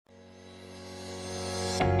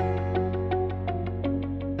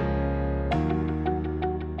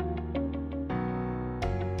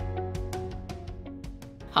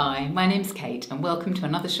Hi, my name's Kate and welcome to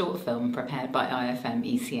another short film prepared by IfM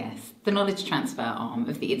ECS, the knowledge transfer arm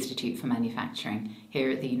of the Institute for Manufacturing here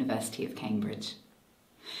at the University of Cambridge.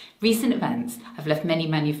 Recent events have left many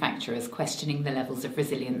manufacturers questioning the levels of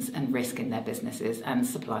resilience and risk in their businesses and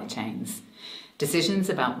supply chains. Decisions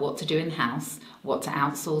about what to do in-house, what to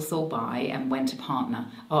outsource or buy, and when to partner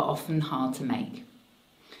are often hard to make.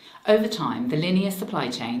 Over time, the linear supply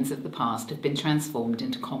chains of the past have been transformed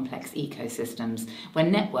into complex ecosystems where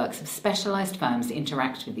networks of specialised firms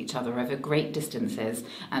interact with each other over great distances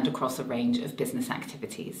and across a range of business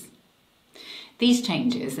activities. These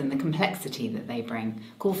changes and the complexity that they bring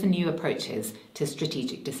call for new approaches to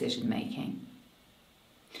strategic decision-making.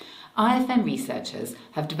 IfM researchers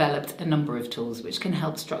have developed a number of tools which can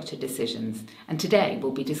help structure decisions, and today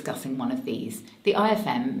we'll be discussing one of these, the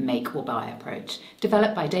IfM Make or Buy approach,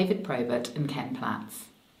 developed by David Probert and Ken Platts.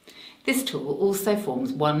 This tool also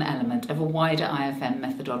forms one element of a wider IfM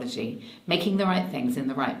methodology, making the right things in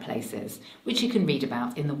the right places, which you can read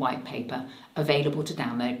about in the white paper, available to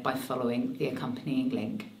download by following the accompanying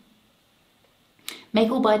link. Make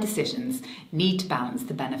or buy decisions need to balance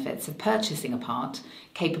the benefits of purchasing a part,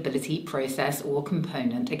 capability, process or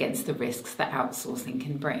component against the risks that outsourcing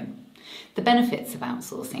can bring. The benefits of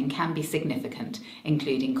outsourcing can be significant,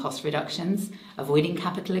 including cost reductions, avoiding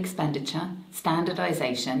capital expenditure,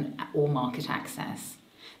 standardisation or market access.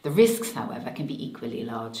 The risks, however, can be equally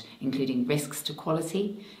large, including risks to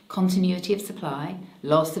quality, continuity of supply,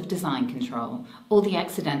 loss of design control, or the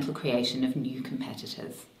accidental creation of new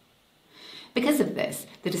competitors. Because of this,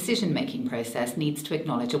 the decision-making process needs to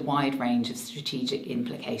acknowledge a wide range of strategic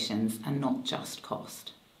implications and not just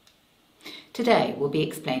cost. Today, we'll be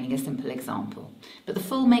explaining a simple example, but the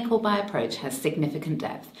full make or buy approach has significant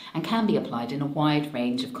depth and can be applied in a wide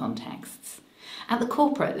range of contexts. At the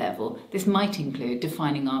corporate level, this might include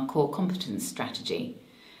defining our core competence strategy.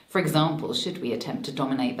 For example, should we attempt to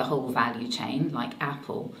dominate the whole value chain, like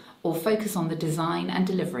Apple, or focus on the design and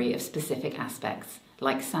delivery of specific aspects,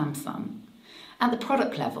 like Samsung? At the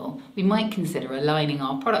product level, we might consider aligning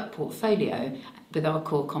our product portfolio with our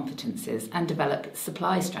core competences and develop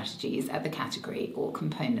supply strategies at the category or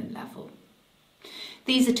component level.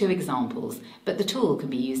 These are two examples, but the tool can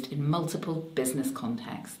be used in multiple business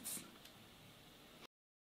contexts.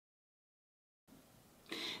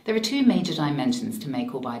 There are two major dimensions to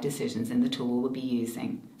make or buy decisions in the tool we'll be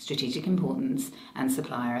using: strategic importance and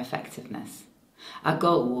supplier effectiveness. Our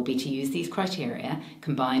goal will be to use these criteria,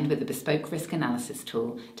 combined with a bespoke risk analysis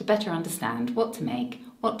tool, to better understand what to make,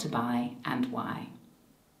 what to buy, and why.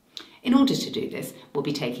 In order to do this, we'll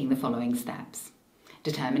be taking the following steps: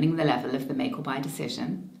 determining the level of the make or buy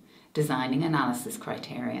decision, designing analysis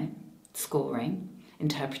criteria, scoring,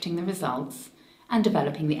 interpreting the results, and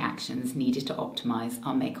developing the actions needed to optimise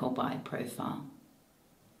our make or buy profile.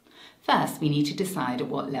 First, we need to decide at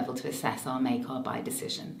what level to assess our make or buy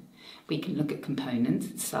decision. We can look at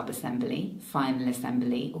components, sub-assembly, final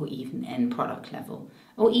assembly, or even end product level,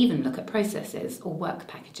 or even look at processes or work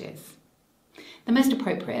packages. The most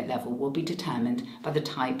appropriate level will be determined by the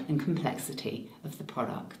type and complexity of the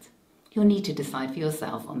product. You'll need to decide for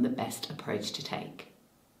yourself on the best approach to take.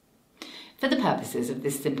 For the purposes of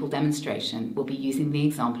this simple demonstration, we'll be using the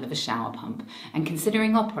example of a shower pump and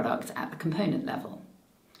considering our product at the component level.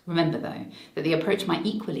 Remember, though, that the approach might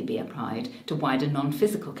equally be applied to wider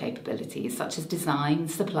non-physical capabilities such as design,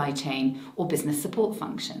 supply chain, or business support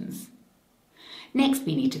functions. Next,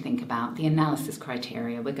 we need to think about the analysis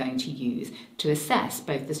criteria we're going to use to assess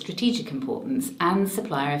both the strategic importance and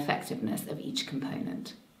supplier effectiveness of each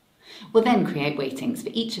component. We'll then create weightings for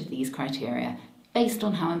each of these criteria based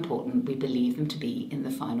on how important we believe them to be in the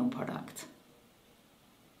final product.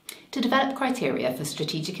 To develop criteria for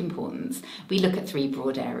strategic importance, we look at three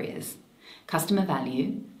broad areas: customer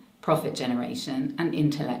value, profit generation, and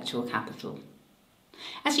intellectual capital.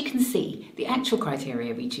 As you can see, the actual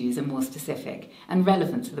criteria we choose are more specific and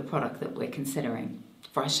relevant to the product that we're considering.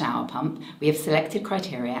 For our shower pump, we have selected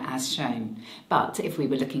criteria as shown, but if we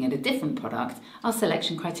were looking at a different product, our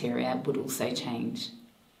selection criteria would also change.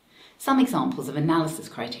 Some examples of analysis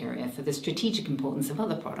criteria for the strategic importance of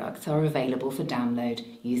other products are available for download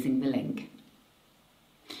using the link.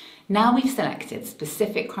 Now we've selected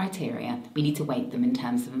specific criteria, we need to weight them in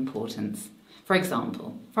terms of importance. For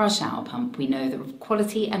example, for our shower pump, we know that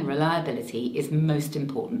quality and reliability is most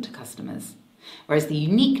important to customers, whereas the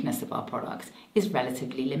uniqueness of our product is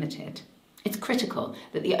relatively limited. It's critical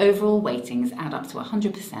that the overall weightings add up to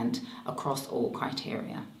 100% across all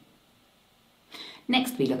criteria.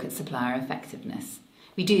 Next, we look at supplier effectiveness.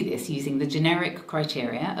 We do this using the generic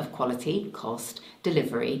criteria of quality, cost,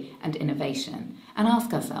 delivery and innovation, and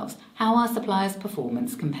ask ourselves how our supplier's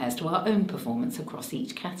performance compares to our own performance across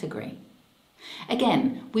each category.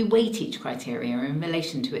 Again, we weight each criteria in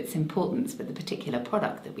relation to its importance for the particular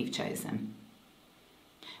product that we've chosen.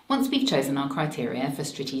 Once we've chosen our criteria for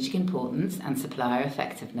strategic importance and supplier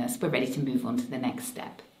effectiveness, we're ready to move on to the next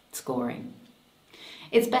step, scoring.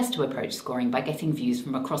 It's best to approach scoring by getting views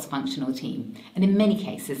from a cross-functional team, and in many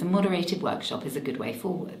cases a moderated workshop is a good way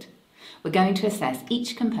forward. We're going to assess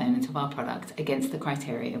each component of our product against the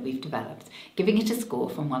criteria we've developed, giving it a score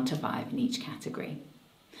from 1 to 5 in each category.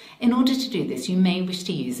 In order to do this, you may wish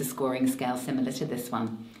to use a scoring scale similar to this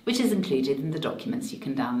one, which is included in the documents you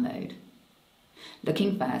can download.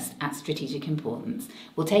 Looking first at strategic importance,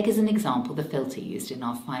 we'll take as an example the filter used in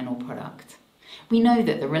our final product. We know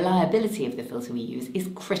that the reliability of the filter we use is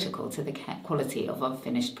critical to the quality of our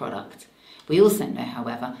finished product. We also know,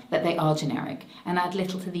 however, that they are generic and add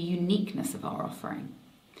little to the uniqueness of our offering.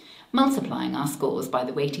 Multiplying our scores by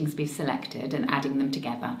the weightings we've selected and adding them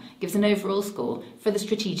together gives an overall score for the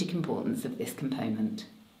strategic importance of this component.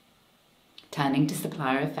 Turning to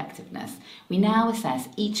supplier effectiveness, we now assess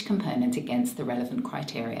each component against the relevant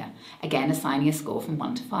criteria, again assigning a score from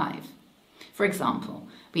 1 to 5. For example,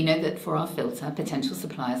 we know that for our filter, potential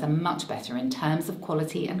suppliers are much better in terms of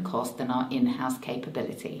quality and cost than our in-house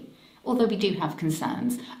capability, although we do have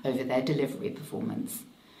concerns over their delivery performance.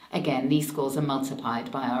 Again, these scores are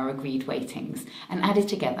multiplied by our agreed weightings and added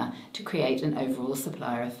together to create an overall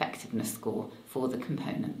supplier effectiveness score for the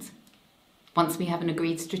component. Once we have an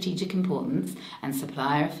agreed strategic importance and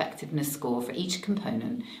supplier effectiveness score for each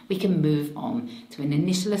component, we can move on to an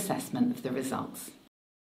initial assessment of the results.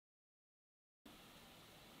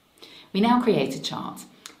 We now create a chart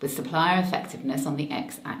with supplier effectiveness on the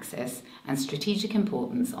x-axis and strategic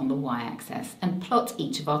importance on the y-axis and plot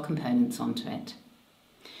each of our components onto it.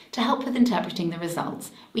 To help with interpreting the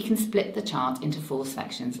results, we can split the chart into 4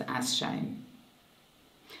 sections as shown.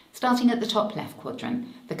 Starting at the top left quadrant,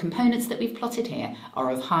 the components that we've plotted here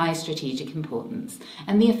are of high strategic importance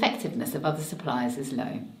and the effectiveness of other suppliers is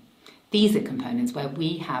low. These are components where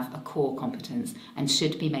we have a core competence and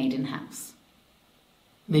should be made in-house.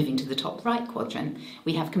 Moving to the top right quadrant,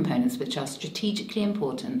 we have components which are strategically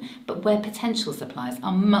important but where potential suppliers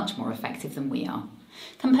are much more effective than we are.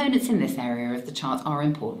 Components in this area of the chart are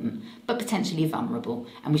important but potentially vulnerable,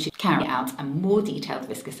 and we should carry out a more detailed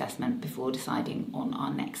risk assessment before deciding on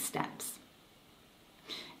our next steps.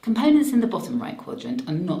 Components in the bottom right quadrant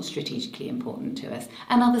are not strategically important to us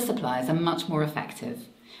and other suppliers are much more effective.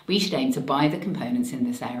 We should aim to buy the components in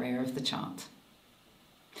this area of the chart.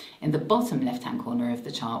 In the bottom left-hand corner of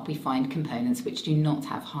the chart, we find components which do not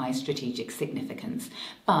have high strategic significance,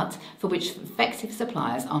 but for which effective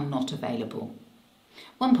suppliers are not available.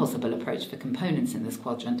 One possible approach for components in this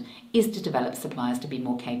quadrant is to develop suppliers to be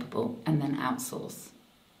more capable and then outsource.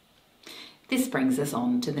 This brings us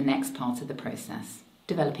on to the next part of the process,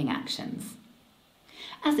 developing actions.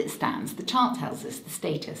 As it stands, the chart tells us the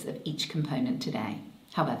status of each component today.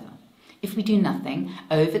 However, if we do nothing,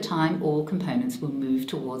 over time all components will move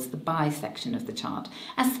towards the buy section of the chart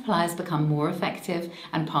as suppliers become more effective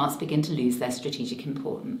and parts begin to lose their strategic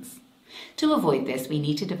importance. To avoid this, we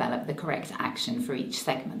need to develop the correct action for each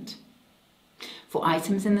segment. For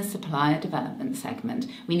items in the supplier development segment,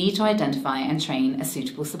 we need to identify and train a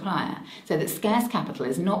suitable supplier so that scarce capital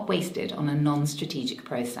is not wasted on a non-strategic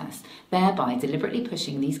process, thereby deliberately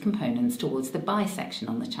pushing these components towards the buy section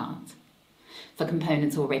on the chart. For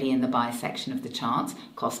components already in the buy section of the chart,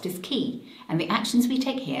 cost is key, and the actions we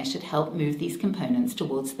take here should help move these components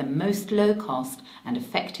towards the most low-cost and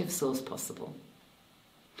effective source possible.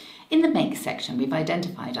 In the make section, we've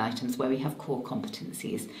identified items where we have core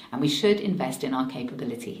competencies, and we should invest in our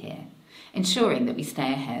capability here, ensuring that we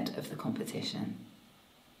stay ahead of the competition.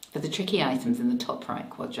 For the tricky items in the top right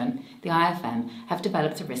quadrant, the IfM have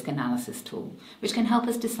developed a risk analysis tool, which can help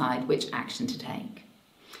us decide which action to take.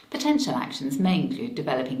 Potential actions may include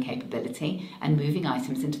developing capability and moving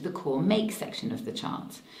items into the core make section of the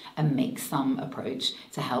chart, a make-sum approach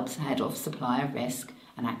to help head off supplier risk,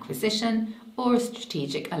 an acquisition, or a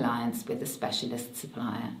strategic alliance with a specialist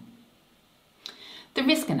supplier. The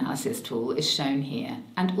risk analysis tool is shown here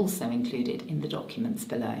and also included in the documents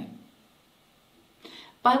below.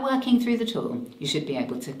 By working through the tool, you should be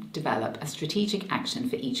able to develop a strategic action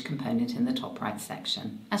for each component in the top right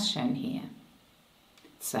section, as shown here.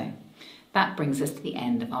 So, That brings us to the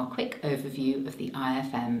end of our quick overview of the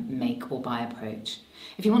IfM make or buy approach.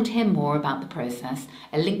 If you want to hear more about the process,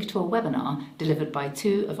 a link to a webinar delivered by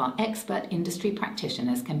 2 of our expert industry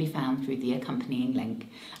practitioners can be found through the accompanying link,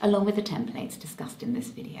 along with the templates discussed in this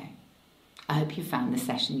video. I hope you found this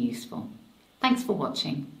session useful. Thanks for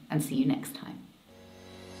watching, and see you next time.